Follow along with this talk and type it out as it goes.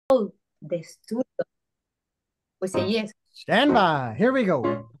de Stewart. Pues sí es. Stand by. Here we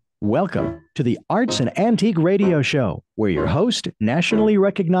go. Welcome to the Arts and Antique Radio Show, where your host, nationally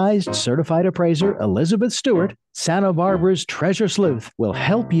recognized certified appraiser Elizabeth Stewart, Santa Barbara's treasure sleuth, will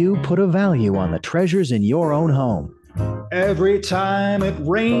help you put a value on the treasures in your own home. Every time it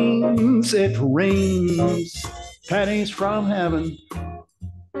rains, pennies from heaven.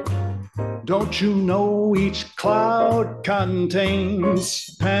 Don't you know each cloud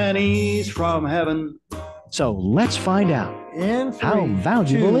contains pennies from heaven? So let's find out. In three, How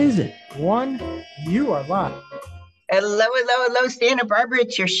valuable is it? 1, you are live. Hello, Santa Barbara.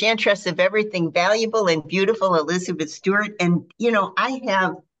 It's your chantress of everything valuable and beautiful, Elizabeth Stewart. And, I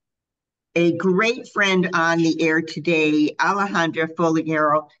have a great friend on the air today, Alejandra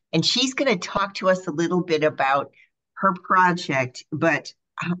Folguera, and she's going to talk to us a little bit about her project, but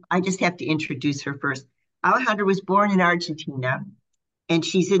I just have to introduce her first. Alejandra was born in Argentina, and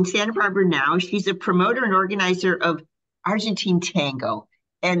she's in Santa Barbara now. She's a promoter and organizer of Argentine Tango.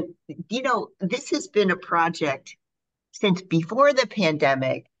 And, this has been a project since before the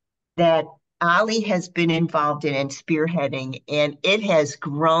pandemic that Ali has been involved in and spearheading, and it has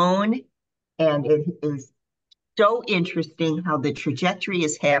grown, and it is so interesting how the trajectory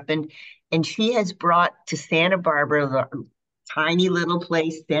has happened. And she has brought to Santa Barbara, the tiny little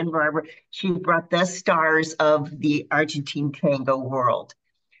place, Santa Barbara, she brought the stars of the Argentine tango world.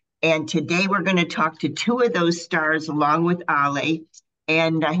 And today we're going to talk to two of those stars along with Ali.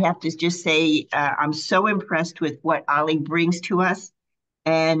 And I have to just say, I'm so impressed with what Ali brings to us.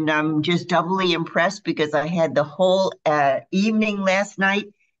 And I'm just doubly impressed because I had the whole evening last night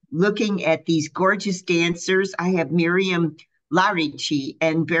looking at these gorgeous dancers. I have Miriam, Larici,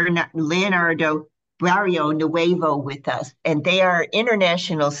 and Leonardo Barrionuevo with us. And they are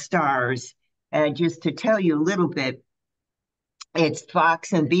international stars. Just to tell you a little bit, it's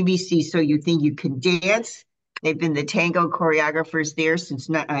Fox and BBC, So You Think You Can Dance. They've been the tango choreographers there since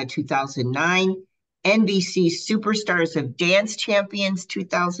 2009. NBC Superstars of Dance Champions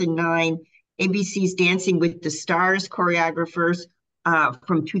 2009. ABC's Dancing with the Stars choreographers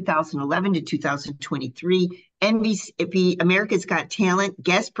from 2011 to 2023. NBC America's Got Talent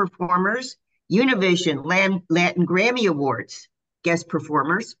guest performers. Univision Latin Grammy Awards guest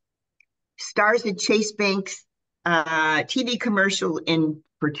performers. Stars at Chase Banks TV commercial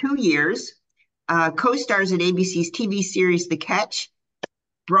for 2 years, co-stars at ABC's TV series The Catch,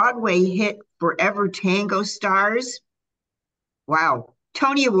 Broadway hit Forever Tango Stars. Wow.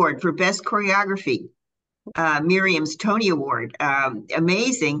 Tony Award for Best Choreography. Miriam's Tony Award.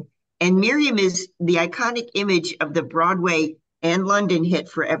 Amazing. And Miriam is the iconic image of the Broadway and London hit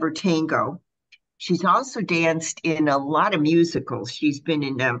Forever Tango. She's also danced in a lot of musicals. She's been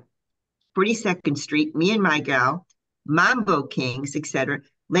in 42nd Street, Me and My Gal, Mambo Kings, etc.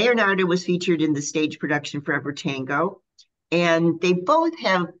 Leonardo was featured in the stage production Forever Tango, and they both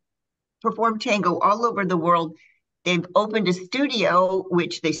have performed tango all over the world. They've opened a studio,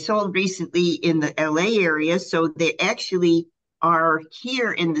 which they sold recently in the LA area, so they actually are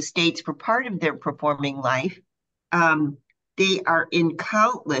here in the States for part of their performing life. They are in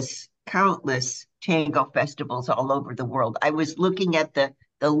countless tango festivals all over the world. I was looking at the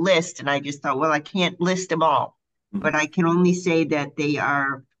list, and I just thought, well, I can't list them all, but I can only say that they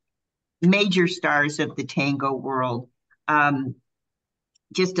are major stars of the tango world.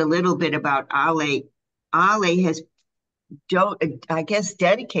 Just a little bit about Ale. Ale has, I guess,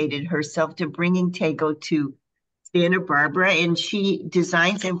 dedicated herself to bringing tango to Santa Barbara, and she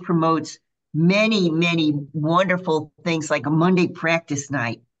designs and promotes many wonderful things like a Monday practice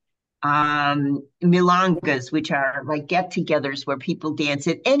night, milongas, which are like get-togethers where people dance,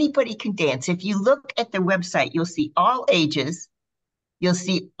 and anybody can dance. If you look at the website, you'll see all ages, you'll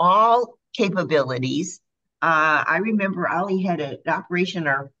see all capabilities. I remember Ali had an operation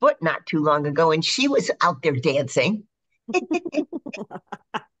on her foot not too long ago, and she was out there dancing.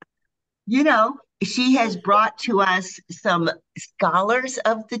 She has brought to us some scholars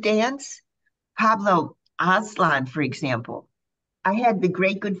of the dance. Pablo Aslan, for example. I had the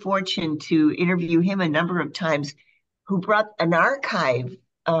great good fortune to interview him a number of times, who brought an archive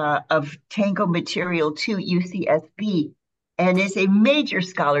of tango material to UCSB and is a major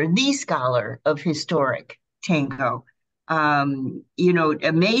scholar, the scholar of historic tango.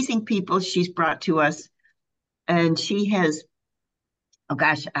 Amazing people she's brought to us. And she has,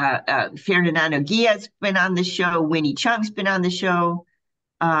 Fernando Guia's been on the show. Winnie Chung's been on the show.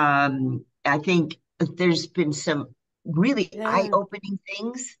 I think there's been some really eye-opening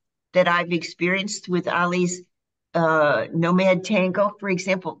things that I've experienced with Ali's Nomad Tango, for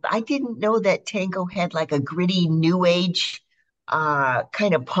example. I didn't know that tango had like a gritty new age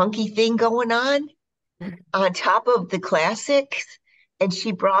kind of punky thing going on top of the classics. And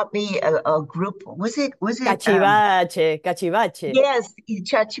she brought me a group. Was it Cachivache, cachivache. yes,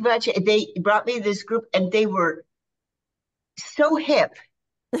 Chachivache. They brought me this group and they were so hip.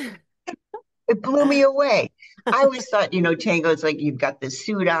 It blew me away. I always thought, tango is like you've got the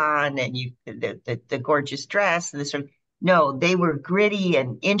suit on and the gorgeous dress and this sort of, no, they were gritty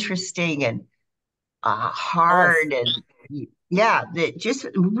and interesting and Yes. hard and yeah, just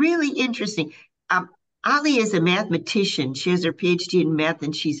really interesting. Um, Ali is a mathematician. She has her PhD in math,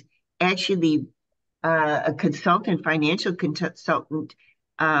 and she's actually a consultant, financial consultant.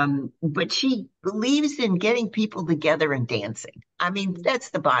 But she believes in getting people together and dancing. I mean, that's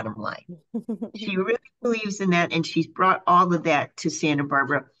the bottom line. She really believes in that, and she's brought all of that to Santa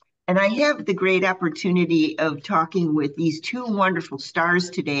Barbara. And I have the great opportunity of talking with these two wonderful stars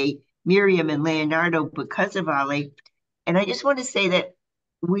today, Miriam and Leonardo, because of Ali. And I just want to say that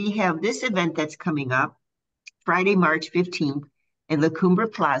we have this event that's coming up Friday, March 15th in La Cumbre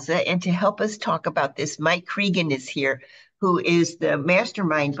Plaza. And to help us talk about this, Mike Cregan is here, who is the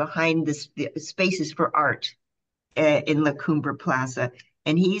mastermind behind the Spaces for Art in La Cumbre Plaza.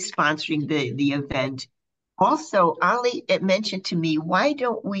 And he's sponsoring the event. Also, Ali mentioned to me, why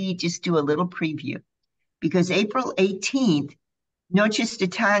don't we just do a little preview? Because April 18th, Noches de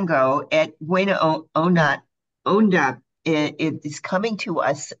Tango at Buena Onda it is coming to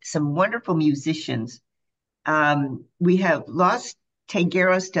us, some wonderful musicians. We have Los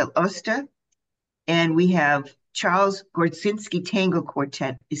Tangueros del Osta, and we have Charles Gordzinski Tango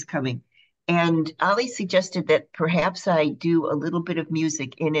Quartet is coming. And Ali suggested that perhaps I do a little bit of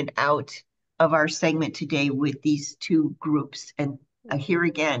music in and out of our segment today with these two groups. And here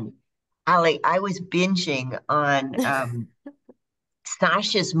again, Ali, I was binging on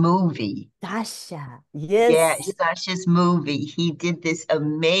Sasha's movie. Sasha, Yeah, yes. Sasha's movie. He did this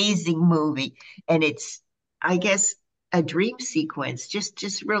amazing movie, and it's, I guess, a dream sequence.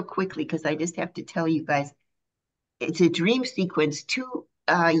 Just real quickly, because I just have to tell you guys, it's a dream sequence. Two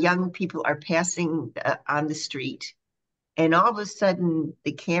young people are passing on the street, and all of a sudden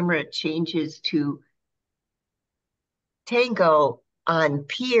the camera changes to tango on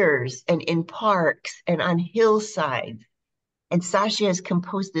piers and in parks and on hillsides. And Sasha has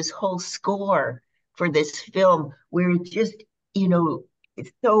composed this whole score for this film where it just,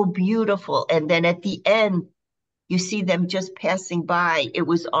 it's so beautiful. And then at the end, you see them just passing by. It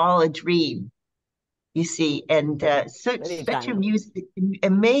was all a dream, you see. And such a Americano,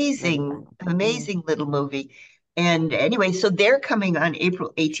 amazing, americano. amazing little movie. And anyway, so they're coming on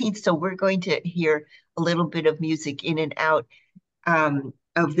April 18th. So we're going to hear a little bit of music in and out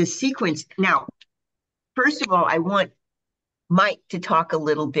of the sequence. Now, first of all, I want Mike to talk a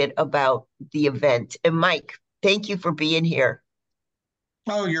little bit about the event. And Mike, thank you for being here.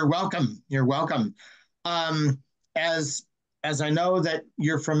 Oh, you're welcome. You're welcome. Um, as as I know that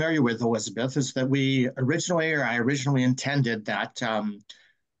you're familiar with, Elizabeth, is that I originally intended that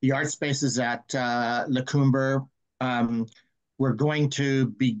the art spaces at La Cumbre were going to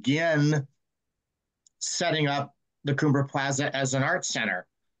begin setting up the Cumbre Plaza as an art center.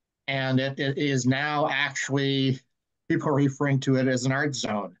 And it is now actually, people are referring to it as an art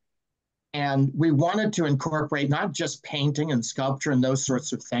zone. And we wanted to incorporate not just painting and sculpture and those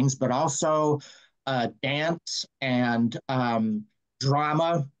sorts of things, but also dance and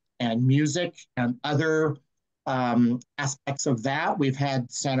drama and music and other aspects of that. We've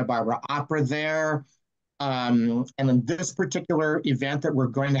had Santa Barbara Opera there. And in this particular event that we're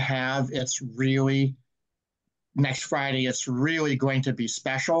going to have, it's really, next Friday, it's really going to be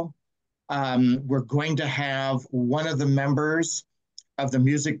special. We're going to have one of the members of the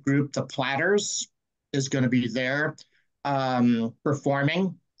music group, the Platters, is going to be there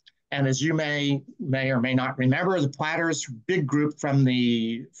performing. And as you may or may not remember, the Platters, big group from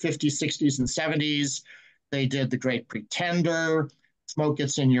the 50s, 60s, and 70s. They did The Great Pretender, Smoke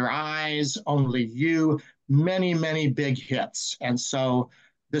Gets in Your Eyes, Only You, many, many big hits. And so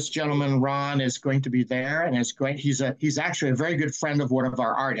this gentleman, Ron, is going to be there, and he's actually a very good friend of one of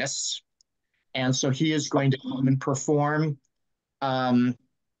our artists. And so he is going to come and perform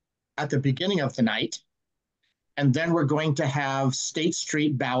at the beginning of the night. And then we're going to have State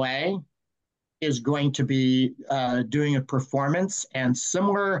Street Ballet is going to be doing a performance. And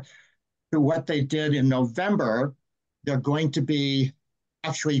similar to what they did in November, they're going to be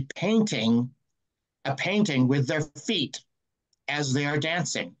actually painting a painting with their feet as they are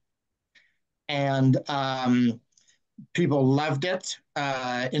dancing. And people loved it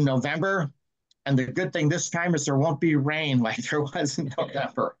in November. And the good thing this time is there won't be rain like there was in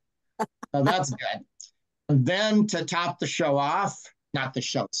November. So that's good. And then to top the show off, not the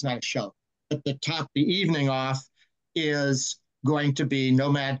show, it's not a show, but to top the evening off is going to be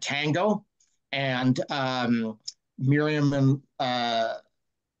Nomad Tango and Miriam and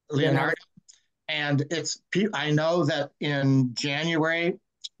Leonardo. And I know that in January,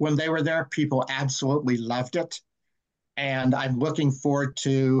 when they were there, people absolutely loved it. And I'm looking forward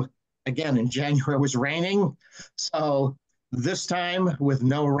to, again, in January it was raining. So this time with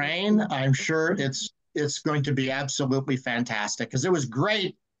no rain, I'm sure it's going to be absolutely fantastic, because it was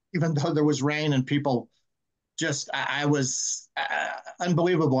great, even though there was rain, and people just, I was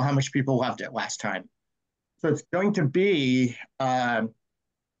unbelievable how much people loved it last time. So it's going to be an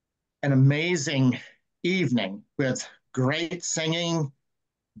amazing evening with great singing,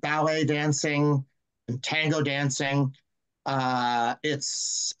 ballet dancing, and tango dancing. I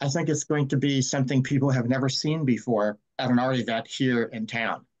think it's going to be something people have never seen before at an art event here in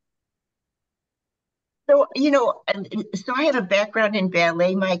town. So, so I have a background in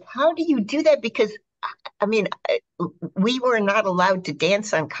ballet, Mike. How do you do that? Because, I mean, we were not allowed to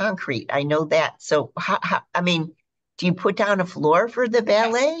dance on concrete. I know that. So, do you put down a floor for the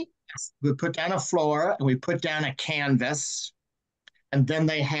ballet? Yes. We put down a floor and we put down a canvas, and then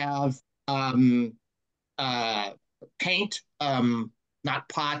they have paint, not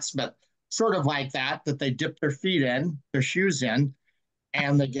pots, but sort of like that they dip their feet in, their shoes in,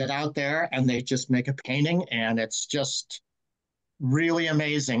 and they get out there and they just make a painting, and it's just really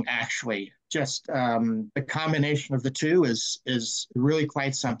amazing, actually. Just the combination of the two is really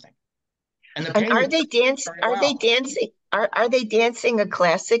quite something. And the And are they dancing? Are they dancing a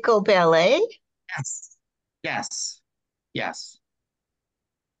classical ballet? Yes, yes, yes.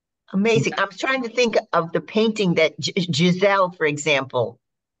 Amazing. I'm trying to think of the painting that Giselle, for example.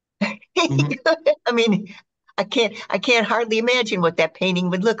 Mhm. I mean, I can't hardly imagine what that painting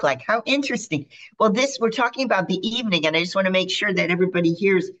would look like. How interesting. Well, we're talking about the evening, and I just want to make sure that everybody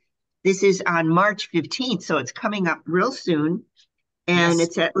hears this is on March 15th, so it's coming up real soon. And Yes.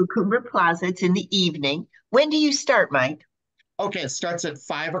 it's at Cumbre Plaza. It's in the evening. When do you start, Mike? Okay, it starts at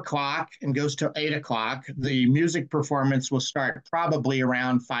 5 o'clock and goes to 8 o'clock. The music performance will start probably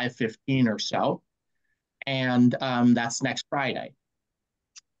around 5:15 or so, and that's next Friday.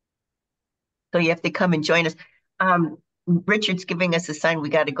 So you have to come and join us. Richard's giving us a sign. We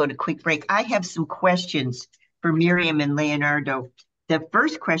got to go to quick break. I have some questions for Miriam and Leonardo. The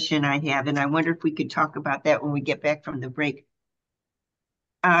first question I have, and I wonder if we could talk about that when we get back from the break.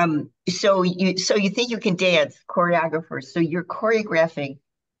 So you think you can dance, choreographers? So you're choreographing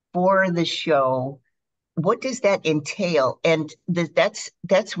for the show. What does that entail? And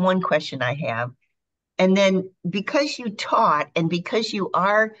that's one question I have. And then because you taught and because you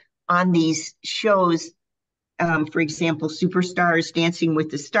are on these shows, for example, Superstars, Dancing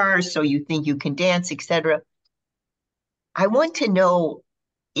with the Stars, so you think you can dance, etc. I want to know,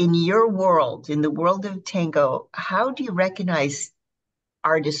 in your world, in the world of tango, how do you recognize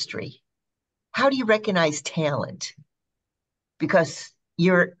artistry? How do you recognize talent? Because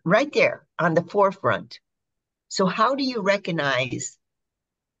you're right there on the forefront. So how do you recognize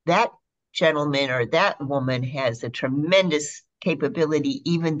that gentleman or that woman has a tremendous capability,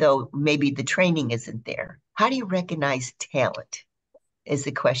 even though maybe the training isn't there? How do you recognize talent is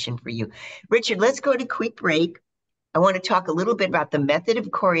the question for you. Richard, let's go to quick break. I want to talk a little bit about the method of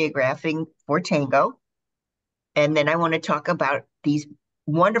choreographing for tango. And then I want to talk about these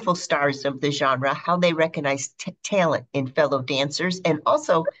wonderful stars of the genre, how they recognize talent in fellow dancers, and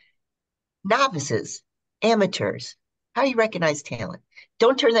also novices, amateurs. How do you recognize talent?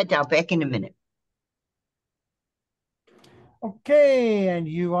 Don't turn that down. Back in a minute. Okay, and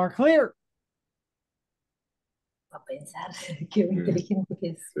you are clear. A pensar, qué inteligente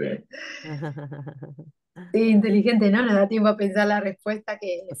que es. Sí, inteligente, ¿no? Nos da tiempo a pensar la respuesta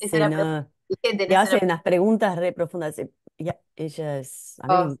que Sí, esa era no. inteligente, Y no hace se unas preguntas re profundas. Ella es, a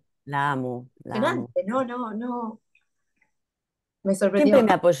Oh, mí la amo, la amo. impresionante, no. Me Siempre sorprendió.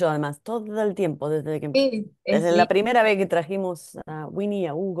 me apoyó además, todo el tiempo, Sí, es desde la lindo, primera vez que trajimos a Winnie y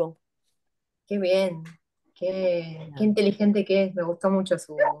a Hugo. qué bien, qué inteligente que es. Me gustó mucho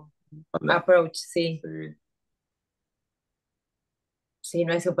su approach, sí. Sí,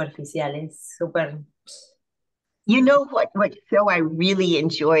 no es superficial, es súper. You know what show I really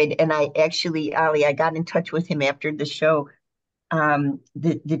enjoyed, and I actually, Ali, I got in touch with him after the show.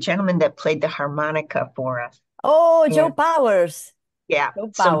 The gentleman that played the harmonica for us. Oh, Joe And Powers. yeah,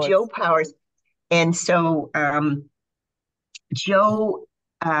 Joe so Powers. Joe Powers. And so Joe,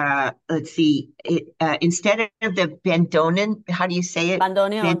 let's see, instead of the bandoneon, how do you say it?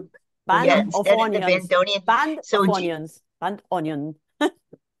 Bandoneon. Band Yeah, of instead of the onions. bandoneon. Band So of onions. Band onion.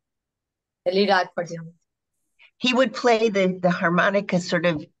 El ir a accordion. he would play the harmonica, sort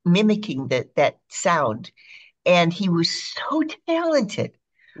of mimicking that sound. And he was so talented.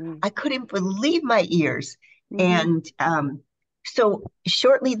 I couldn't believe my ears. And so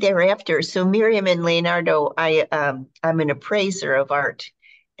shortly thereafter, so Miriam and Leonardo, I'm an appraiser of art.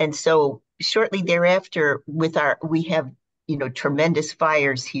 And so shortly thereafter, we have, tremendous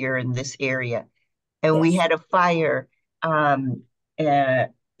fires here in this area. And we had a fire, and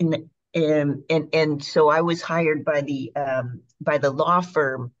so I was hired by the law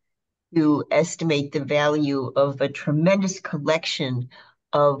firm to estimate the value of a tremendous collection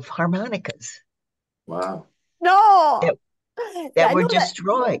of harmonicas. Wow. No. That were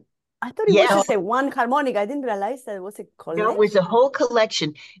destroyed. I thought it was just a one harmonic. I didn't realize that it was a collection. No, it was a whole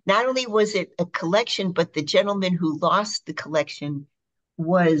collection. Not only was it a collection, but the gentleman who lost the collection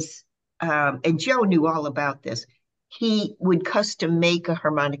was, and Joe knew all about this, he would custom make a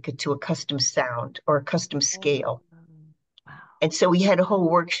harmonica to a custom sound or a custom scale. Wow. And so we had a whole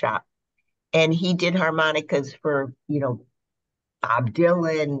workshop, and he did harmonicas for, Bob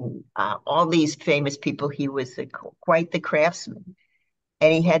Dylan, all these famous people. He was quite the craftsman.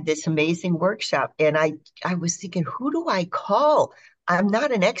 And he had this amazing workshop. And I was thinking, who do I call? I'm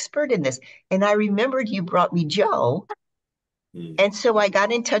not an expert in this. And I remembered you brought me Joe. And so I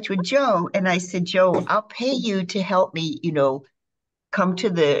got in touch with Joe, and I said, Joe, I'll pay you to help me, come to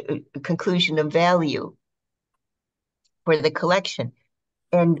the conclusion of value for the collection.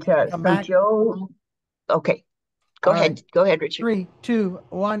 And so Joe, okay, go ahead. Go ahead, Richard. 3, 2,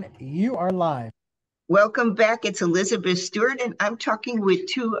 1, you are live. Welcome back. It's Elizabeth Stewart, and I'm talking with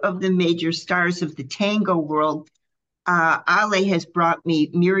two of the major stars of the tango world. Ale has brought me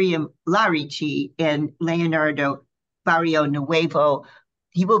Miriam Larici and Leonardo Barrionuevo.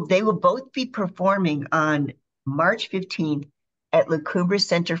 They will both be performing on March 15th at La Cumbre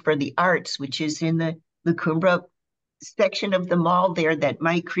Center for the Arts, which is in the La Cumbre section of the mall there that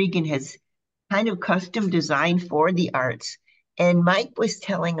Mike Cregan has kind of custom designed for the arts. And Mike was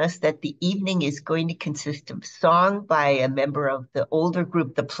telling us that the evening is going to consist of song by a member of the older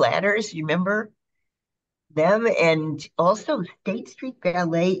group, the Platters, you remember them? And also State Street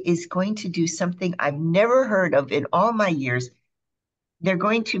Ballet is going to do something I've never heard of in all my years. They're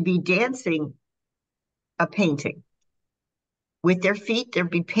going to be dancing a painting. With their feet, they'll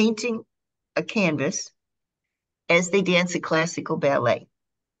be painting a canvas as they dance a classical ballet.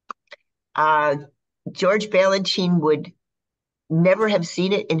 George Balanchine would never have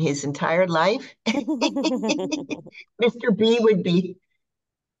seen it in his entire life. Mr. B would be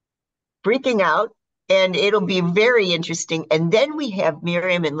freaking out, and it'll be very interesting. And then we have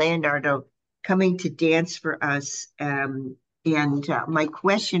Miriam and Leonardo coming to dance for us. And my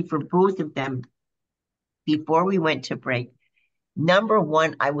question for both of them before we went to break, number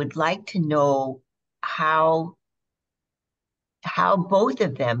one, I would like to know how both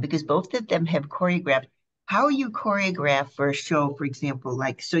of them, because both of them have choreographed, how you choreograph for a show, for example,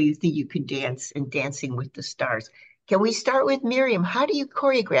 like So You Think You Could Dance and Dancing with the Stars. Can we start with Miriam? How do you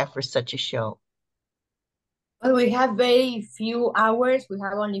choreograph for such a show? Well, we have very few hours. We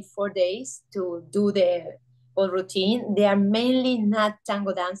have only 4 days to do the whole routine. They are mainly not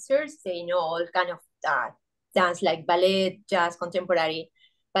tango dancers. They know all kind of dance like ballet, jazz, contemporary,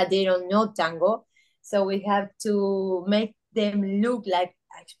 but they don't know tango. So we have to make them look like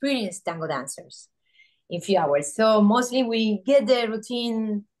experienced tango dancers in few hours. So mostly we get the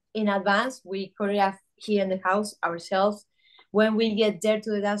routine in advance. We choreograph here in the house ourselves. When we get there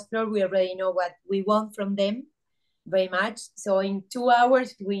to the dance floor, we already know what we want from them very much. So in 2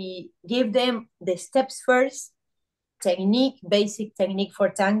 hours, we give them the steps first, basic technique for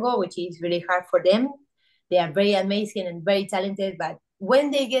tango, which is really hard for them. They are very amazing and very talented, but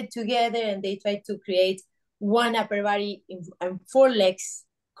when they get together and they try to create one upper body and 4 legs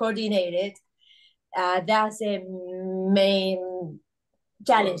coordinated, that's the main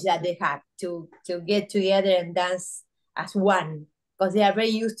challenge that they have to get together and dance as one, because they are very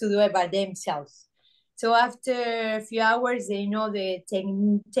used to do it by themselves. So after a few hours, they know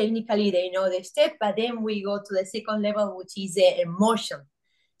technically they know the step, but then we go to the second level, which is the emotion,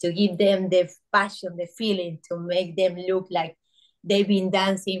 to give them the passion, the feeling, to make them look like they've been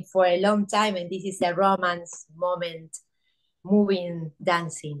dancing for a long time, and this is a romance moment, moving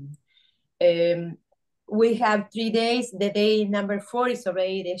dancing. We have 3 days. The day number 4 is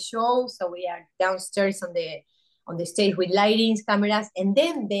already the show, so we are downstairs on the stage with lightings, cameras, and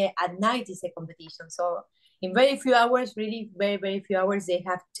then at night is a competition. So in very few hours, really very, very few hours, they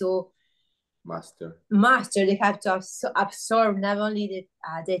have to master. They have to absorb not only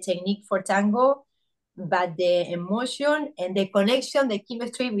the technique for tango, but the emotion and the connection, the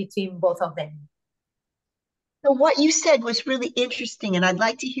chemistry between both of them. So what you said was really interesting, and I'd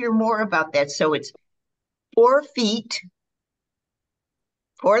like to hear more about that. So it's 4 feet,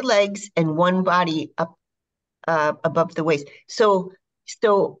 4 legs, and one body up above the waist. So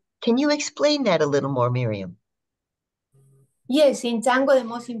can you explain that a little more, Miriam? Yes, in tango, the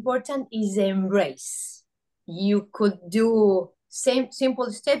most important is the embrace. You could do same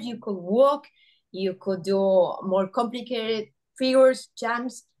simple steps. You could walk. You could do more complicated figures,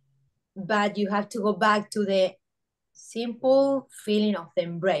 jumps, but you have to go back to the simple feeling of the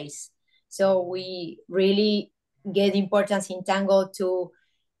embrace. So we really get importance in tango to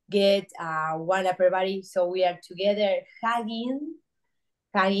get one upper body. So we are together hugging,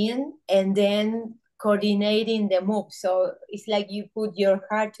 and then coordinating the move. So it's like you put your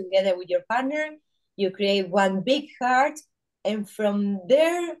heart together with your partner, you create one big heart, and from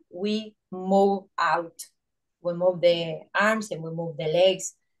there we move out. We move the arms and we move the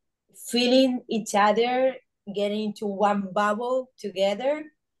legs, feeling each other, getting into one bubble together,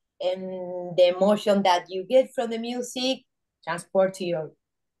 and the emotion that you get from the music transport to your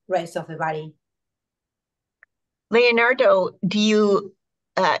rest of the body. Leonardo, do you,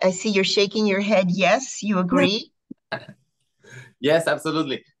 I see you're shaking your head. Yes, you agree? Yes,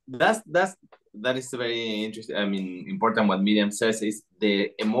 absolutely. That is very interesting. I mean, important. What Miriam says is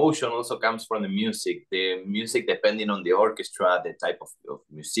the emotion also comes from the music. The music, depending on the orchestra, the type of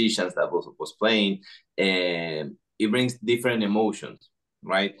musicians that was playing, and it brings different emotions,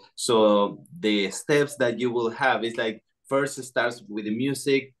 right? So the steps that you will have is like first it starts with the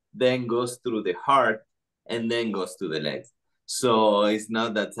music, then goes through the heart, and then goes to the legs. So it's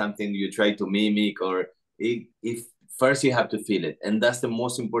not that something you try to mimic or if first you have to feel it, and that's the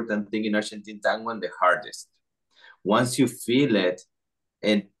most important thing in Argentine tango and the hardest. Once you feel it,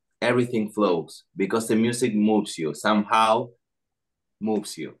 and everything flows because the music moves you somehow,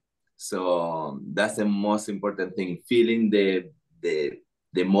 moves you. So that's the most important thing, feeling the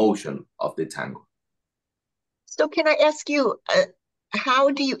the emotion of the tango. So can I ask you, how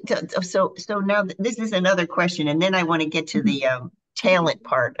do you, so now this is another question, and then I want to get to the talent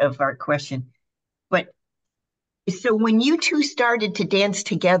part of our question. But so when you two started to dance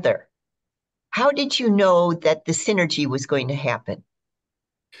together, how did you know that the synergy was going to happen?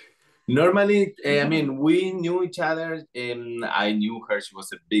 Normally, I mean, we knew each other, and I knew her. She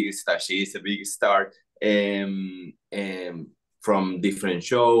was a big star. She is a big star, from different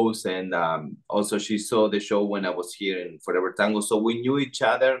shows, and also she saw the show when I was here in Forever Tango. So we knew each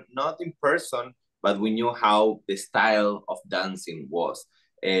other, not in person, but we knew how the style of dancing was.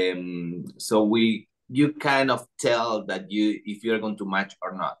 So you kind of tell that if you're going to match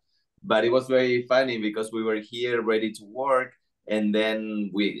or not. But it was very funny because we were here ready to work, and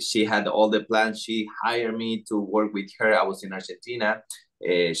then she had all the plans. She hired me to work with her. I was in Argentina.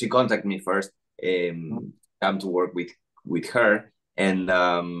 She contacted me first, come to work with her, and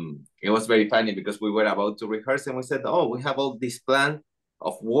it was very funny because we were about to rehearse, and we said, oh, we have all this plan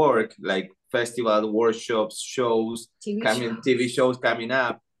of work, like festival workshops, shows, TV shows coming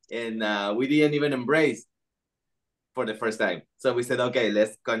up, and we didn't even embrace for the first time. So we said, okay,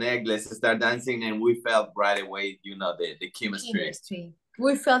 let's connect, let's start dancing. And we felt right away, the chemistry.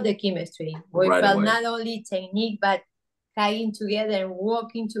 We felt the chemistry. We Right felt away. not only technique, but hanging together and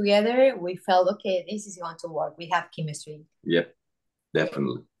walking together. We felt, okay, this is going to work. We have chemistry. Yep,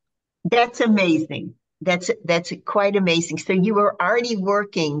 definitely. That's amazing. That's quite amazing. So you were already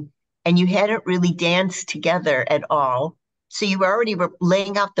working and you hadn't really danced together at all. So you already were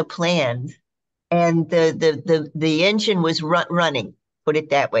laying out the plans, and the engine was running. Put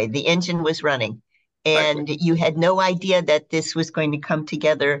it that way. The engine was running, and you had no idea that this was going to come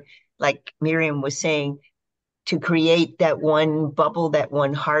together, like Miriam was saying, to create that one bubble, that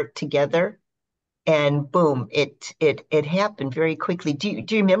one heart together. And boom, it happened very quickly. Do you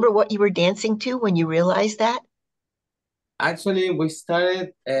remember what you were dancing to when you realized that? Actually, we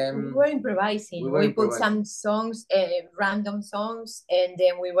started. We were improvising. We put some songs, random songs, and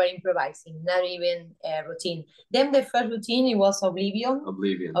then we were improvising, not even a routine. Then the first routine, it was Oblivion.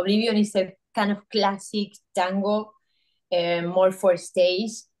 Oblivion is a kind of classic tango, more for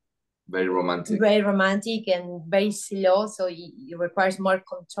stage. Very romantic. Very romantic and very slow, so it requires more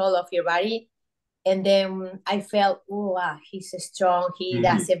control of your body. And then I felt, oh, wow, he's strong. He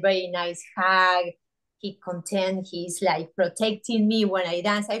does a very nice hug. He content. He's like protecting me when I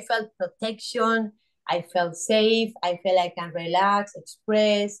dance. I felt protection. I felt safe. I felt I can relax,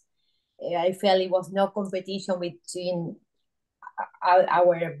 express. I felt it was no competition between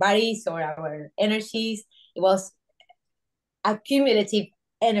our bodies or our energies. It was accumulative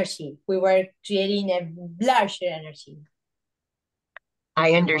energy. We were creating a larger energy.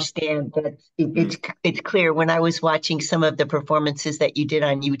 I understand that it's clear. When I was watching some of the performances that you did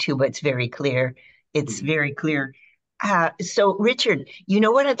on YouTube, it's very clear. It's very clear. So Richard, you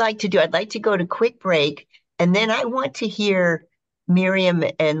know what I'd like to do? I'd like to go to quick break, and then I want to hear Miriam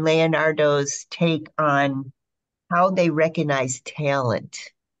and Leonardo's take on how they recognize talent.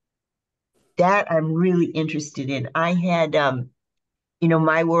 That I'm really interested in. I had,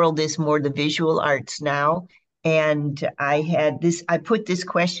 my world is more the visual arts now. And I put this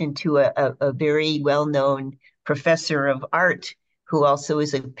question to a very well-known professor of art who also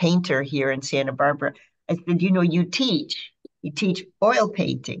is a painter here in Santa Barbara. I said, you teach oil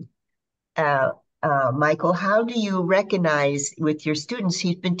painting. Michael, how do you recognize with your students?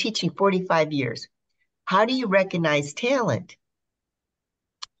 He's been teaching 45 years. How do you recognize talent?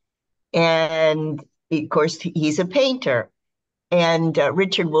 And of course, he's a painter. And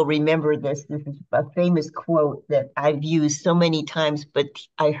Richard will remember this. This is a famous quote that I've used so many times, but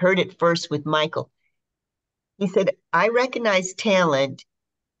I heard it first with Michael. He said, I recognize talent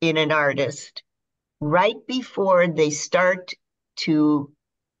in an artist right before they start to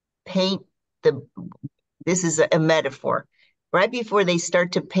paint this is a metaphor, right before they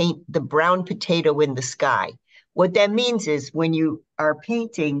start to paint the brown potato in the sky. What that means is when you are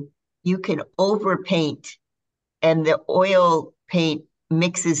painting, you can overpaint and the oil paint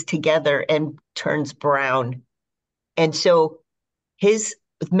mixes together and turns brown. And so his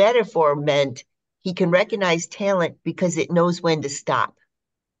metaphor meant he can recognize talent because it knows when to stop.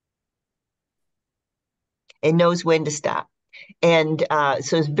 It knows when to stop. And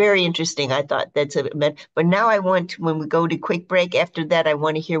so it's very interesting. I thought but now I want when we go to quick break, after that, I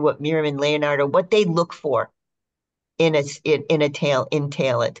want to hear what Miriam and Leonardo, what they look for in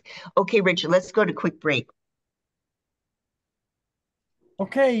talent. Okay, Richard, let's go to quick break.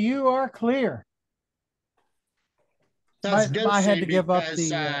 Okay, you are clear. I had to give up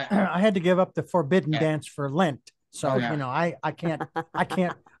I had to give up the forbidden dance for Lent. So, I can't,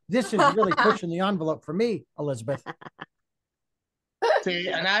 this is really pushing the envelope for me, Elizabeth. See,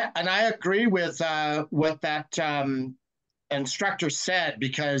 and I agree with what that instructor said,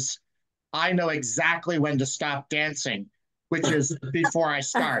 because I know exactly when to stop dancing, which is before I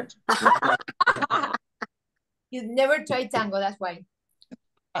start. You've never tried tango, that's why.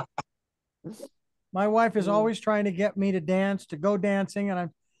 My wife is always trying to get me to dance, to go dancing,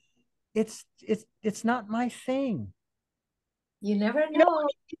 and it's not my thing. You never know.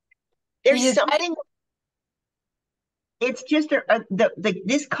 There's something. It's just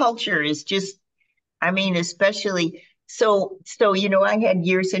this culture is just. I mean, especially so. I had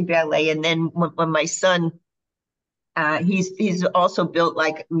years in ballet, and then when my son, he's also built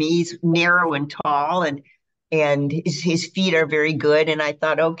like me. He's narrow and tall, and his feet are very good. And I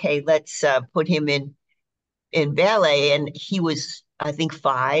thought, okay, let's put him in ballet. And he was, I think,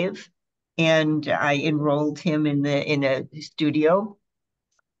 5, and I enrolled him in a studio.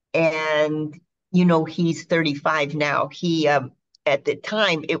 And he's 35 now. He at the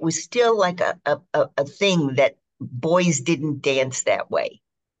time it was still like a thing that boys didn't dance that way.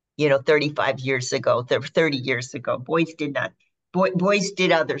 35 years ago, 30 years ago, boys did not. Boys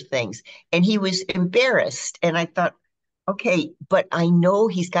did other things, and he was embarrassed. And I thought, okay, but I know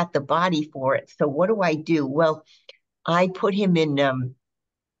he's got the body for it. So what do I do? Well, I put him in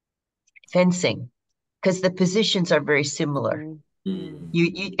fencing because the positions are very similar.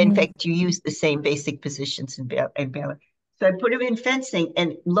 In fact, you use the same basic positions in ballet. So I put him in fencing,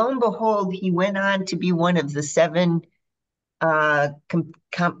 and lo and behold, he went on to be one of the 7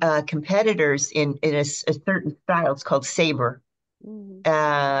 competitors in a certain style. It's called saber in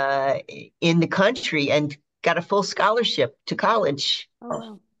the country, and got a full scholarship to college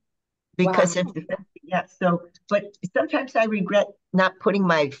because of the fencing. Yeah. So, but sometimes I regret not putting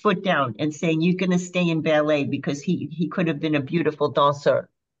my foot down and saying you're going to stay in ballet, because he could have been a beautiful dancer,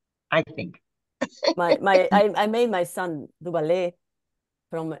 I think. I made my son do ballet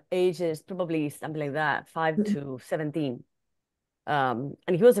from ages probably something like that, 5 to 17. And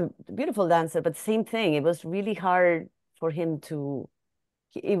he was a beautiful dancer, but same thing. It was really hard for him to.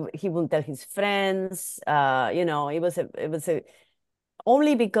 He wouldn't tell his friends. It was a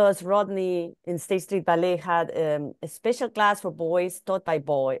only because Rodney in State Street Ballet had a special class for boys taught by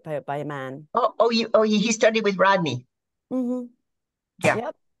a man. He studied with Rodney. Mm-hmm. Yeah.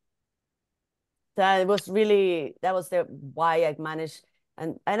 Yep. That was why I managed,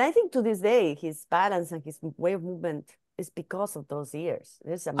 and I think to this day his balance and his way of movement is because of those years.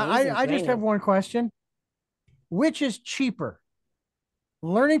 It's amazing. I just have one question: which is cheaper,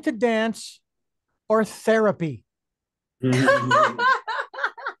 learning to dance or therapy?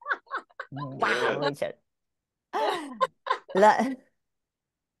 Wow, Richard.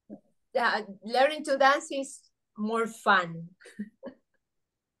 learning to dance is more fun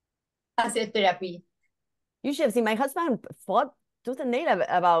as a therapy. You should have seen my husband fought tooth and nail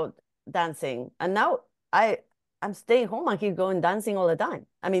about dancing, and now I'm staying home and he's going dancing all the time.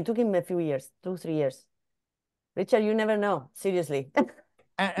 I mean, it took him a few years, 2-3 years. Richard, you never know, seriously.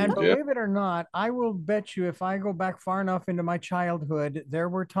 And believe it or not, I will bet you if I go back far enough into my childhood, there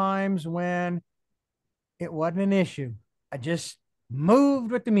were times when it wasn't an issue. I just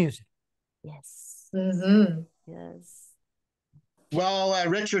moved with the music. Yes. Mm-hmm. Yes. Well,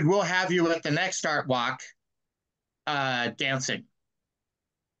 Richard, we'll have you at the next art walk dancing.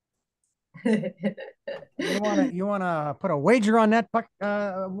 You wanna put a wager on that? Put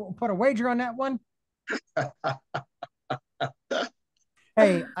a wager on that one.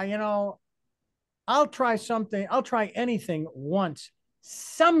 Hey, I'll try something. I'll try anything once,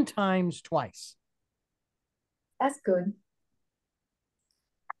 sometimes twice. That's good.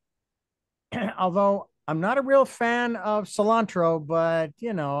 Although I'm not a real fan of cilantro, but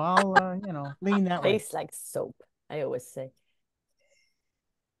I'll lean that way. Tastes like soap, I always say.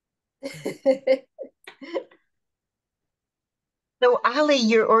 So, Ali,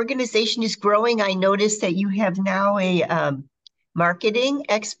 your organization is growing. I noticed that you have now a marketing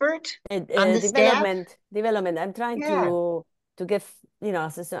expert on the development. staff. Development. I'm trying to get,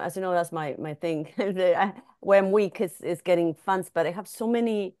 as you know, that's my thing. Where I'm weak is getting funds, but I have so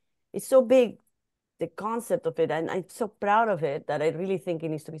many. It's so big, the concept of it, and I'm so proud of it that I really think it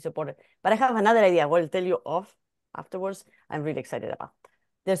needs to be supported. But I have another idea. I will tell you off afterwards. I'm really excited about.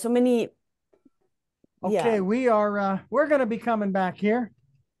 There's so many. Okay, we're going to be coming back here.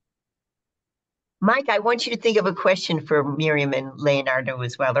 Mike, I want you to think of a question for Miriam and Leonardo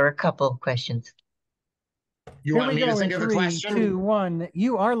as well. There are a couple of questions. You want me to think of a question? 3, 2, 1.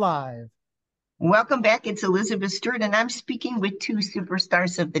 You are live. Welcome back. It's Elizabeth Stewart, and I'm speaking with two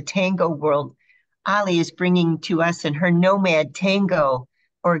superstars of the tango world. Ali is bringing to us and her Nomad Tango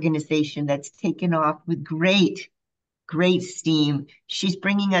organization that's taken off with great steam. She's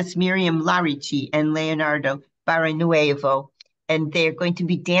bringing us Miriam Larici and Leonardo Barrionuevo, and they're going to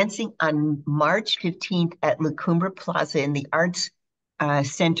be dancing on March 15th at La Cumbre Plaza in the Arts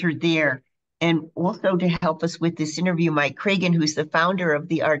Center there. And also to help us with this interview, Mike Cregan, who's the founder of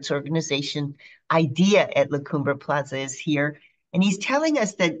the arts organization IDEA at La Cumbre Plaza, is here. And he's telling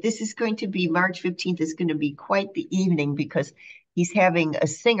us that this is going to be, March 15th is going to be quite the evening because he's having a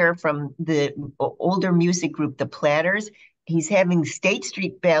singer from the older music group, the Platters. He's having State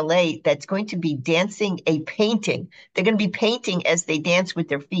Street Ballet that's going to be dancing a painting. They're going to be painting as they dance with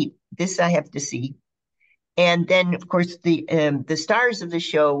their feet. This I have to see. And then, of course, the stars of the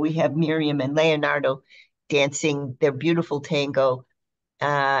show, we have Miriam and Leonardo dancing their beautiful tango.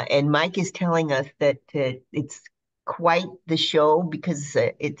 And Mike is telling us that it's quite the show because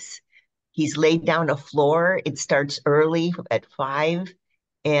he's laid down a floor. It starts early at 5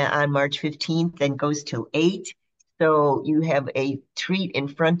 on March 15th and goes till 8. So you have a treat in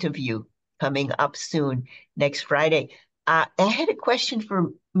front of you coming up soon next Friday. I had a question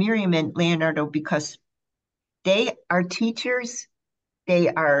for Miriam and Leonardo because they are teachers, they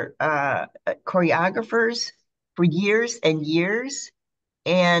are choreographers for years and years.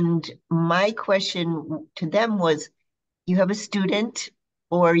 And my question to them was, you have a student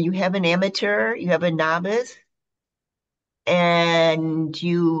or you have an amateur, you have a novice, and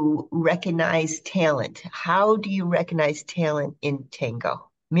you recognize talent. How do you recognize talent in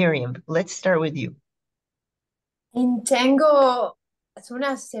tango? Miriam, let's start with you. In tango, as soon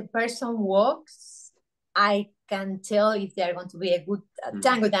as a person walks, I can tell if they're going to be a good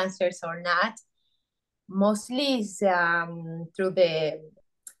tango dancers or not. Mostly is through the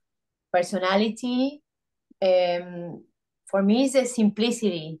personality. For me, it's the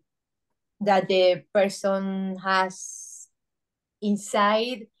simplicity that the person has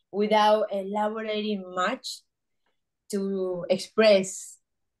inside without elaborating much to express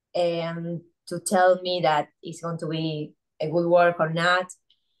and to tell me that it's going to be a good work or not.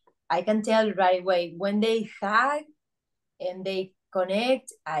 I can tell right away when they hug and they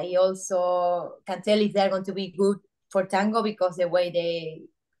connect. I also can tell if they're going to be good for tango because the way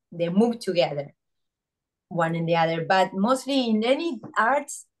they move together, one and the other. But mostly in any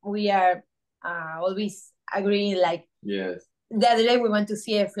arts, we are always agreeing. Like yes, the other day we went to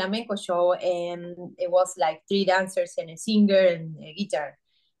see a flamenco show, and it was like 3 dancers and a singer and a guitar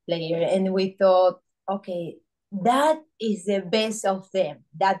player, and we thought, okay, that is the best of them.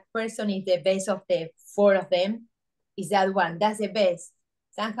 That person is the best of the 4 of them. Is that one? That's the best.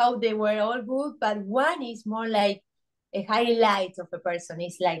 Somehow they were all good, but one is more like a highlight of a person.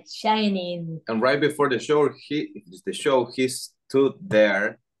 It's like shining. And right before the show, he stood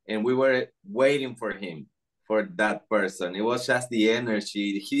there and we were waiting for him, for that person. It was just the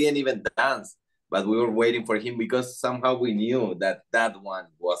energy. He didn't even dance, but we were waiting for him because somehow we knew that that one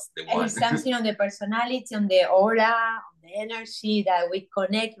was the one. It's something on the personality, on the aura, on the energy that we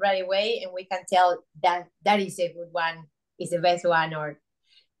connect right away, and we can tell that that is a good one, is the best one. Or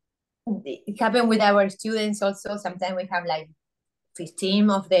it happened with our students also. Sometimes we have like 15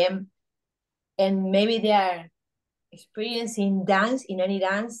 of them, and maybe they are experienced in dance, in any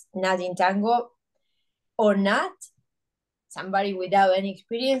dance, not in tango, or not, somebody without any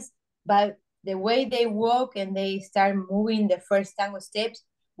experience, but the way they walk and they start moving the first tango steps,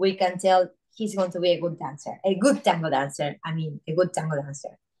 we can tell he's going to be a good dancer, a good tango dancer. I mean, a good tango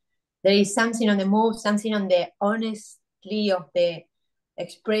dancer. There is something on the move, something on the honesty of the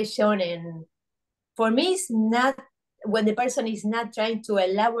expression. And for me, it's not when the person is not trying to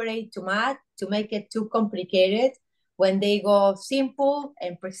elaborate too much, to make it too complicated. When they go simple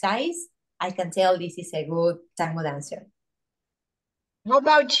and precise, I can tell this is a good tango dancer. How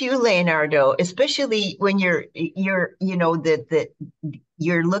about you, Leonardo? Especially when you're you're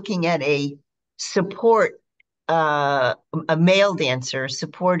looking at a support, a male dancer,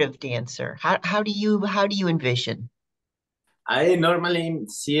 supportive dancer. How do you envision? I normally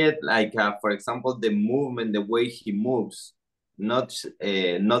see it like, for example, the movement, the way he moves, not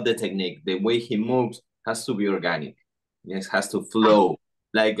the technique. The way he moves has to be organic. It has to flow.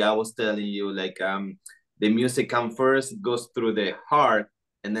 Like I was telling you, like the music comes first, goes through the heart,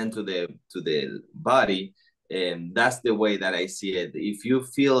 and then to the body. And that's the way that I see it. If you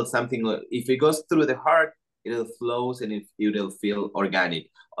feel something, if it goes through the heart, it'll flows and it'll feel organic.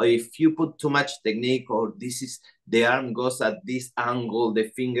 Or if you put too much technique, or this is the arm goes at this angle,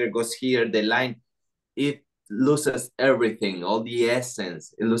 the finger goes here, the line, it loses everything, all the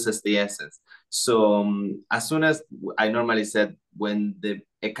essence. It loses the essence. So as soon as I normally said, when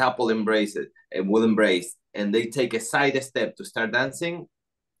a couple embraces, will embrace, and they take a side step to start dancing,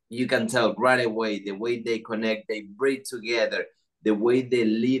 you can tell right away the way they connect, they breathe together, the way the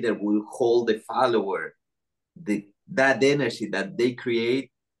leader will hold the follower, that energy that they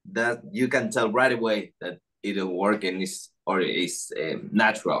create, that you can tell right away that it'll work and is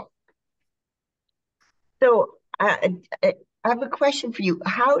natural. So I have a question for you.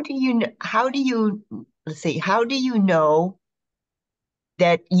 How do you know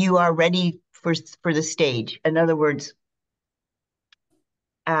that you are ready for the stage? In other words,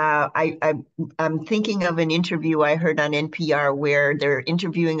 I'm thinking of an interview I heard on NPR where they're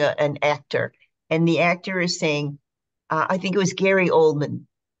interviewing an actor, and the actor is saying, I think it was Gary Oldman.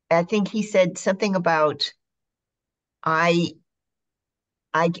 I think he said something about I'm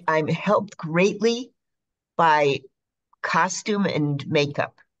helped greatly by costume and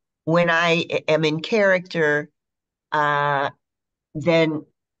makeup. When I am in character, then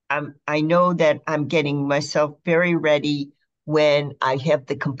I know that I'm getting myself very ready when I have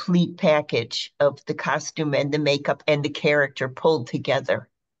the complete package of the costume and the makeup and the character pulled together.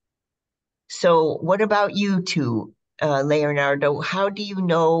 So what about you two, Leonardo? How do you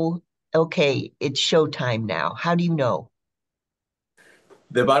know, okay, it's showtime now? How do you know?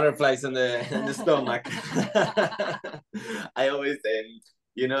 The butterflies in the stomach. I always say,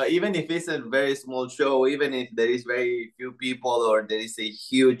 even if it's a very small show, even if there is very few people or there is a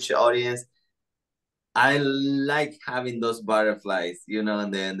huge audience, I like having those butterflies,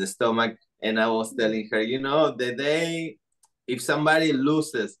 in the stomach. And I was telling her, the day if somebody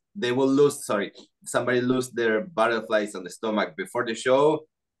loses, somebody lose their butterflies on the stomach before the show,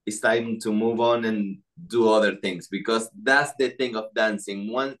 it's time to move on and do other things, because that's the thing of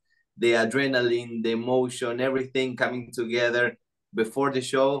dancing. One, the adrenaline, the emotion, everything coming together before the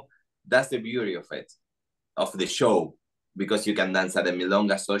show, that's the beauty of it, of the show, because you can dance at a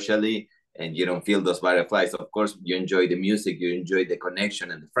milonga socially and you don't feel those butterflies. Of course, you enjoy the music, you enjoy the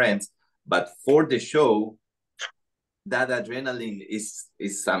connection and the friends, but for the show, that adrenaline is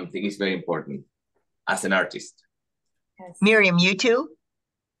something is very important as an artist. Yes. Miriam, you too?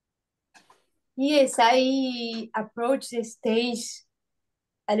 Yes, I approach the stage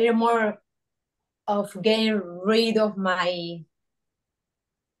a little more of getting rid of my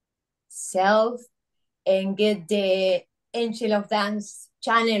self and get the angel of dance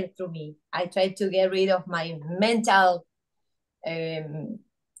channel through me. I try to get rid of my mental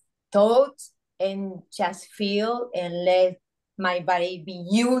thoughts and just feel and let my body be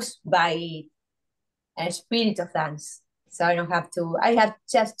used by a spirit of dance. So I have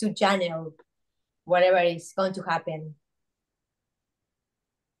just to channel whatever is going to happen.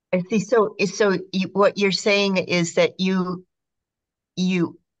 I see. So what you're saying is that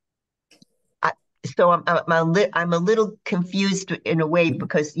so I'm a little confused in a way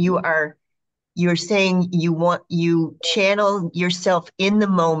because you're saying you channel yourself in the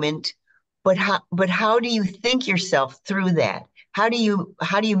moment, but how do you think yourself through that? How do you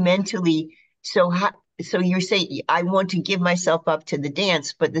mentally, so you're saying I want to give myself up to the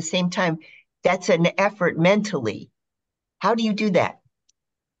dance, but at the same time, that's an effort mentally. How do you do that?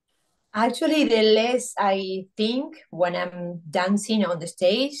 Actually, the less I think when I'm dancing on the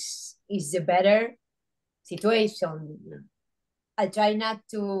stage is the better situation. I try not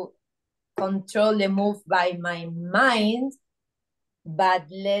to control the move by my mind, but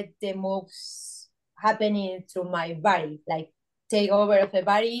let the moves happening through my body, like take over of the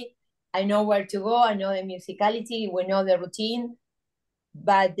body. I know where to go, I know the musicality, we know the routine,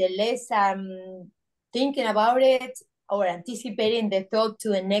 but the less I'm thinking about it or anticipating the thought to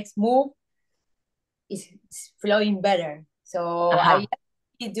the next move, is flowing better. So I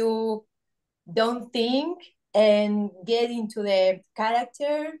don't think and get into the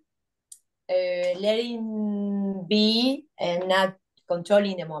character, letting be and not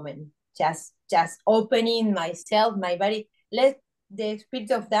controlling the moment. Just opening myself, my body. Let the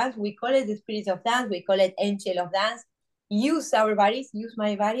spirit of dance, we call it the spirit of dance, we call it angel of dance. Use our bodies, use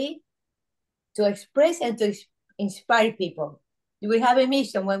my body to express and to inspire people. We have a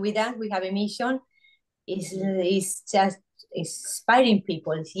mission. When we dance, we have a mission. It's just inspiring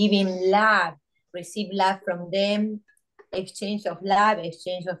people, it's giving love, receive love from them, exchange of love,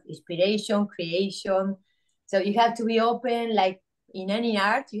 exchange of inspiration, creation. So you have to be open, like in any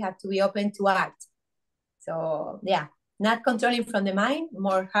art, you have to be open to art. So yeah, not controlling from the mind,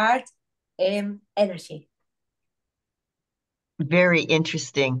 more heart and energy. Very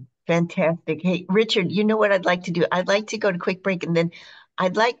interesting. Fantastic. Hey, Richard, you know what I'd like to do? I'd like to go to quick break, and then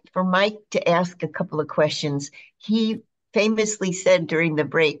I'd like for Mike to ask a couple of questions. He famously said during the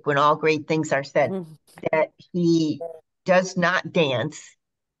break, when all great things are said, that he does not dance.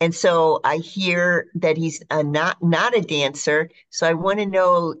 And so I hear that he's not a dancer. So I want to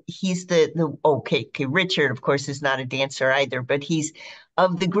know, he's okay, Richard, of course, is not a dancer either, but he's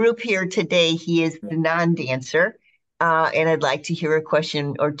of the group here today, he is the non-dancer. And I'd like to hear a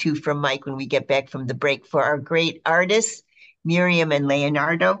question or two from Mike when we get back from the break for our great artists, Miriam and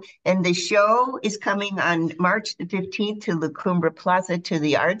Leonardo. And the show is coming on March the 15th to the Cumbre Plaza, to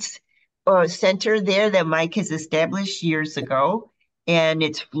the Arts Center there that Mike has established years ago. And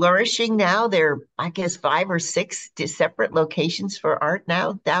it's flourishing now. There are, I guess, 5 or 6 separate locations for art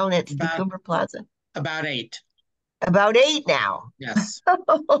now down at the Cumbre Plaza. About 8. About 8 now. Yes.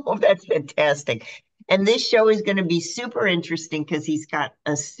 Oh, that's fantastic. And this show is going to be super interesting because he's got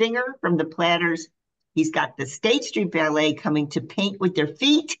a singer from the Platters. He's got the State Street Ballet coming to paint with their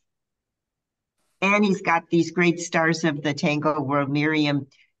feet. And he's got these great stars of the tango world, Miriam,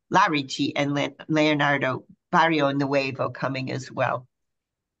 Larici, and Leonardo Barrionuevo coming as well.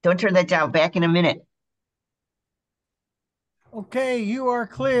 Don't turn that down. Back in a minute. Okay, you are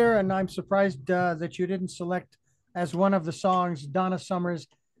clear. And I'm surprised that you didn't select as one of the songs Donna Summer's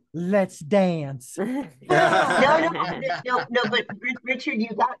Let's Dance. No, but Richard, you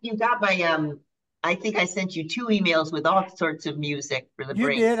got my I think I sent you 2 emails with all sorts of music for the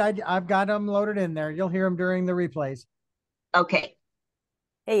break. You did. I've got them loaded in there. You'll hear them during the replays. Okay.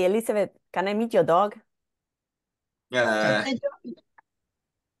 Hey, Elizabeth, can I meet your dog? The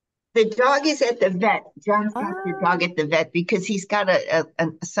dog is at the vet. John's got the dog at the vet because he's got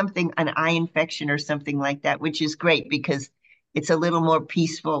an eye infection or something like that, which is great because it's a little more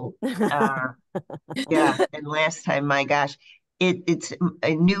peaceful. Yeah. And last time, my gosh, it's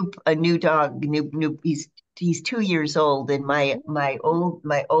a new dog. He's 2 years old, and my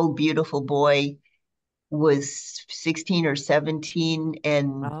old beautiful boy was 16 or 17,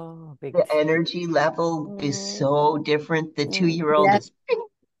 and the energy level is so different. The 2-year-old is bing,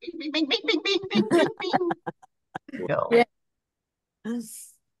 bing, bing, bing, bing, bing, bing, bing. No. Yeah.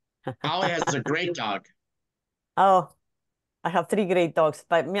 Ollie has a great dog. Oh, I have 3 great dogs,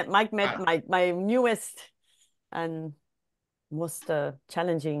 but Mike met my newest and most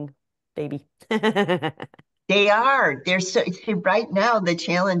challenging baby. They are. They're so right now. The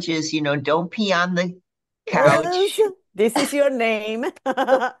challenge is, don't pee on the couch. Yes, this is your name.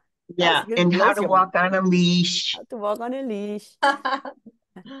 Yeah, and how to walk on a leash. How to walk on a leash.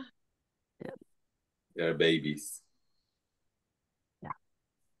 They're babies. Yeah.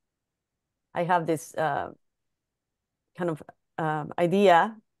 I have this kind of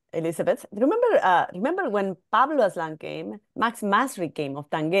idea, Elizabeth. Remember when Pablo Aslan came, Max Masri came of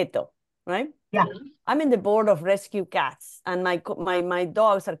Tangueto, right? Yeah. I'm in the board of Rescue Cats, and my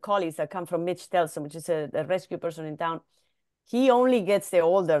dogs are collies that come from Mitch Telson, which is a rescue person in town. he only gets the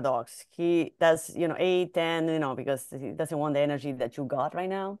older dogs. He does, 8, 10, because he doesn't want the energy that you got right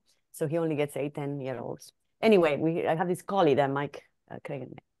now. So he only gets 8, 10-year-olds. Anyway, I have this collie that Mike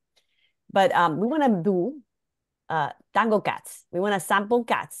Cregan. But we want to do tango cats. We want to sample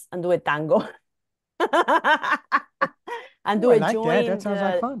cats and do a tango. And do I a like joint. That sounds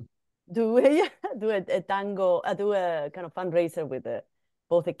like fun. Do a tango. Do a kind of fundraiser with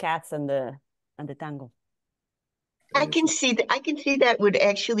both the cats and the tango. I can see that. I can see that would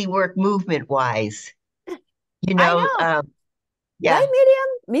actually work movement wise. I know. Yeah. Right,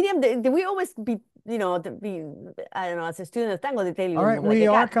 Miriam? Miriam, we always be, I don't know, as a student of tango, they tell you. All right, we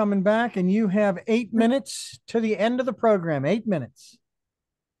are coming back, and you have 8 minutes to the end of the program. 8 minutes.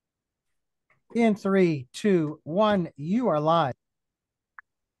 In 3, 2, 1, you are live.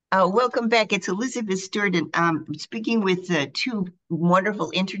 Welcome back. It's Elizabeth Stewart, and speaking with two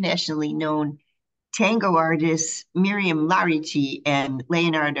wonderful internationally known tango artists, Miriam Larici and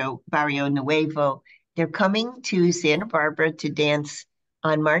Leonardo Barrionuevo. They're coming to Santa Barbara to dance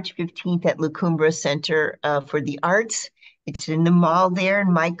on March 15th at La Cumbre Center for the Arts. It's in the mall there,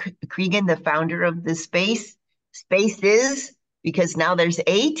 and Mike Cregan, the founder of the spaces, because now there's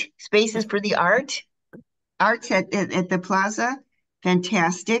 8 spaces for the arts at the plaza.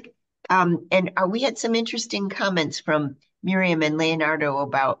 Fantastic. And we had some interesting comments from Miriam and Leonardo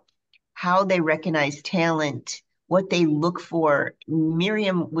about how they recognize talent, what they look for.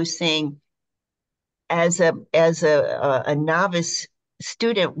 Miriam was saying, as a novice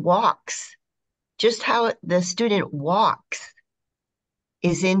student walks, just how the student walks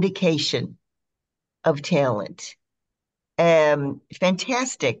is indication of talent.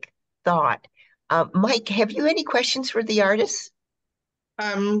 Fantastic thought. Mike, have you any questions for the artists?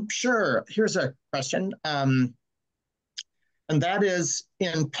 Sure. Here's a question. And that is,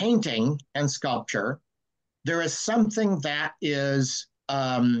 in painting and sculpture, there is something that is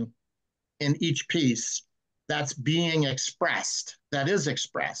in each piece that's being expressed, that is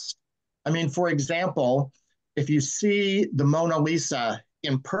expressed. I mean, for example, if you see the Mona Lisa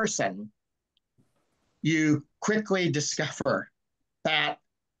in person, you quickly discover that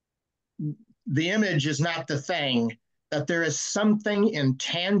the image is not the thing, that there is something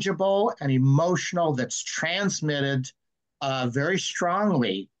intangible and emotional that's transmitted very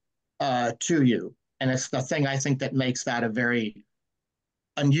strongly to you. And it's the thing I think that makes that a very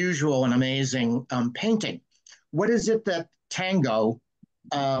unusual and amazing painting. What is it that tango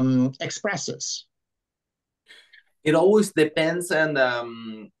expresses? It always depends on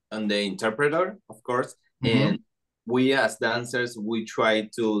the interpreter, of course. Mm-hmm. And we as dancers, we try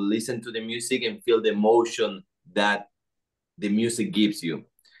to listen to the music and feel the emotion that the music gives you.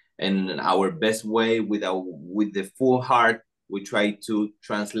 And our best way, with the full heart, we try to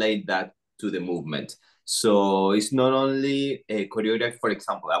translate that to the movement. So it's not only a choreography. For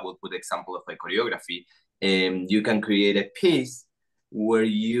example, I will put example of a choreography. You can create a piece where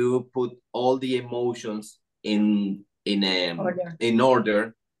you put all the emotions in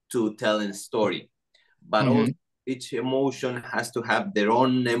order to tell a story, but also each emotion has to have their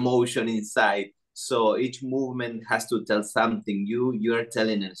own emotion inside. So each movement has to tell something. You are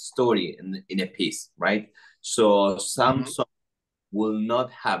telling a story in a piece, right? So some songs will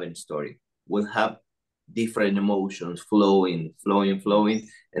not have a story, will have different emotions flowing,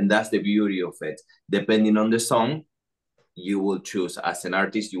 and that's the beauty of it. Depending on the song, you will choose, as an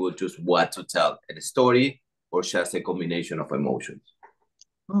artist, you will choose what to tell, a story or just a combination of emotions.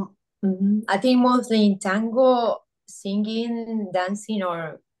 I think mostly in tango, singing, dancing,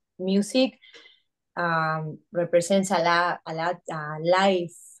 or music represents a lot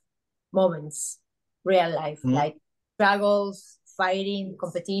life moments, real life, like struggles, fighting,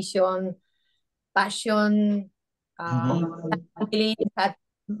 competition, passion, feelings,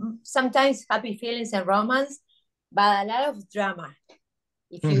 sometimes happy feelings and romance, but a lot of drama.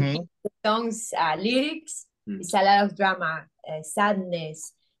 If you hear the song's lyrics, it's a lot of drama,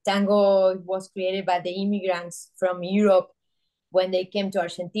 sadness. Tango was created by the immigrants from Europe when they came to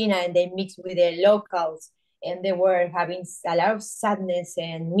Argentina, and they mixed with the locals, and they were having a lot of sadness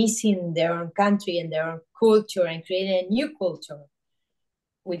and missing their own country and their own culture, and creating a new culture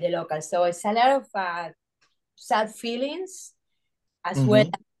with the locals. So it's a lot of sad feelings, as well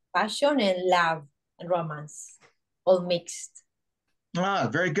as passion and love and romance, all mixed.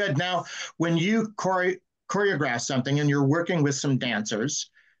 Very good. Now, when you choreograph something and you're working with some dancers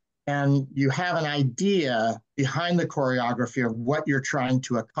and you have an idea behind the choreography of what you're trying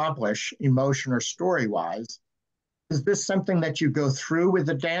to accomplish, emotion or story-wise, is this something that you go through with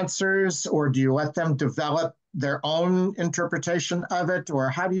the dancers, or do you let them develop their own interpretation of it, or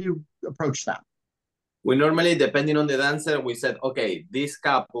how do you approach that? We normally, depending on the dancer, we said, okay, this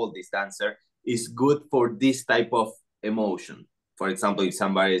couple, this dancer is good for this type of emotion. For example, if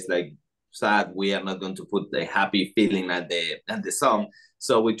somebody is like sad, we are not going to put the happy feeling at the song.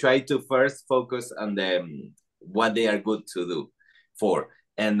 So we try to first focus on the what they are good to do for.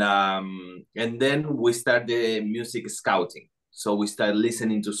 And then we start the music scouting. So we start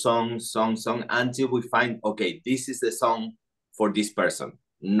listening to song until we find, okay, this is the song for this person,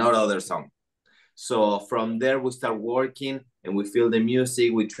 not other song. So from there, we start working and we feel the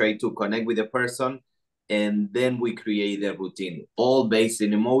music, we try to connect with the person, and then we create a routine, all based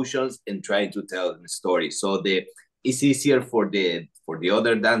in emotions and try to tell the story. So it's easier for the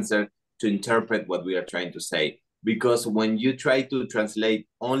other dancer to interpret what we are trying to say. Because when you try to translate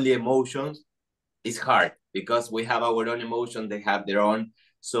only emotions, it's hard because we have our own emotions, they have their own.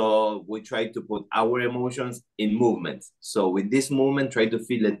 So we try to put our emotions in movements. So with this movement, try to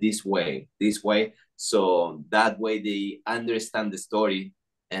feel it this way. So that way they understand the story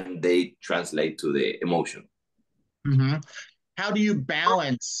and they translate to the emotion. Mm-hmm. How do you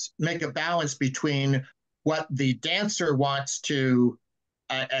make a balance between what the dancer wants to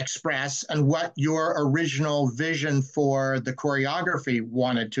express and what your original vision for the choreography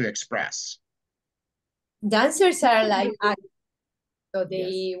wanted to express? Dancers are like actors. So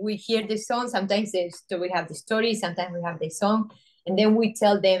we hear the song, sometimes we have the story, sometimes we have the song, and then we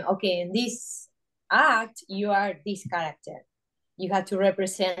tell them, okay, in this act, you are this character. You have to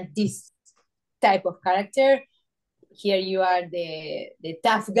represent this type of character. Here you are the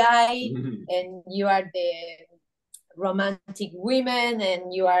tough guy, and you are the romantic women,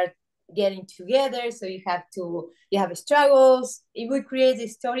 and you are getting together, so you have struggles. If we create the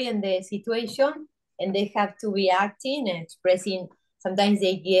story and the situation, and they have to be acting and expressing, sometimes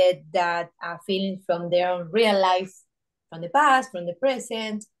they get that feeling from their own real life, from the past, from the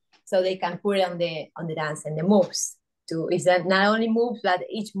present, so they can put it on the dance and the moves too. Is that not only moves, but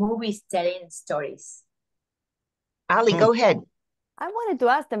each move is telling stories. Ali, go ahead. I wanted to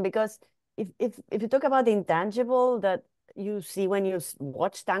ask them, because if you talk about the intangible that you see when you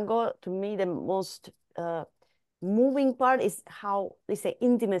watch tango, to me the most moving part is how they say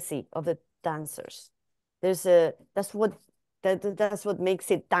intimacy of the dancers. That's what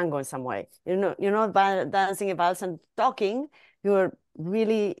makes it tango in some way. You're not dancing a valse and talking.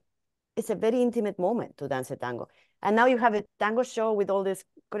 It's a very intimate moment to dance a tango. And now you have a tango show with all this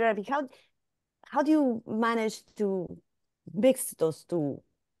choreography. How do you manage to mix those two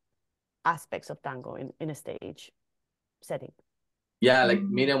aspects of tango in a stage setting? Yeah, like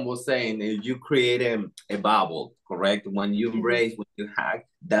Miriam was saying, you create a bubble, correct? When you embrace, when you hack,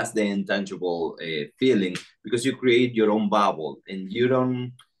 that's the intangible feeling, because you create your own bubble, and you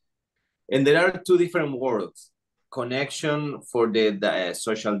don't. And there are two different worlds: connection for the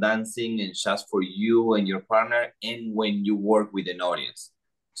social dancing and just for you and your partner, and when you work with an audience.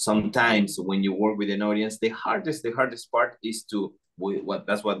 Sometimes when you work with an audience, the hardest part is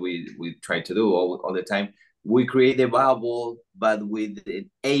that's what we try to do all the time. We create a bubble, but with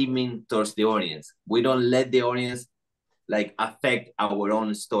aiming towards the audience. We don't let the audience like affect our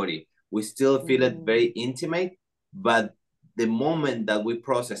own story. We still feel it very intimate, but the moment that we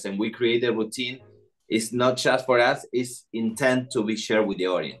process and we create a routine is not just for us, it's intent to be shared with the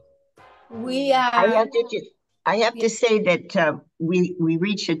audience. I have to say that we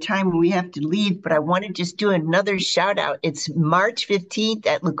reached a time we have to leave, but I want to just do another shout out. It's March 15th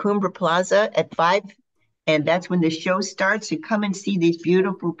at La Cumbre Plaza at 5, and that's when the show starts. You come and see these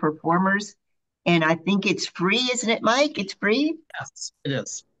beautiful performers, and I think it's free, isn't it, Mike? It's free? Yes, it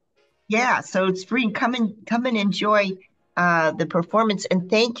is. Yeah, so it's free. Come and enjoy the performance. And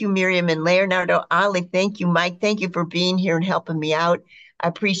thank you, Miriam and Leonardo. Ali, thank you, Mike. Thank you for being here and helping me out. I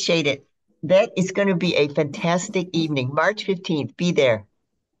appreciate it. That is going to be a fantastic evening. March 15th. Be there.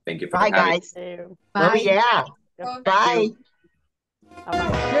 Thank you for having me. Bye, guys. Bye. Oh, yeah. Bye.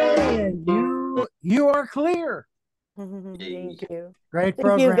 Okay, and you are clear. Thank you. Great Thank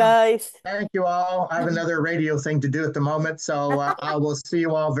program. you, guys. Thank you all. I have another radio thing to do at the moment, so I will see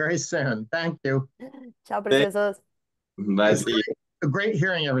you all very soon. Thank you. Ciao, preciosos. Bye. Great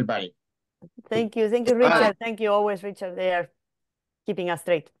hearing everybody. Thank you, Richard. Bye. Thank you always, Richard, there, keeping us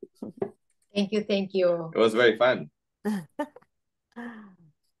straight. Thank you. It was very fun.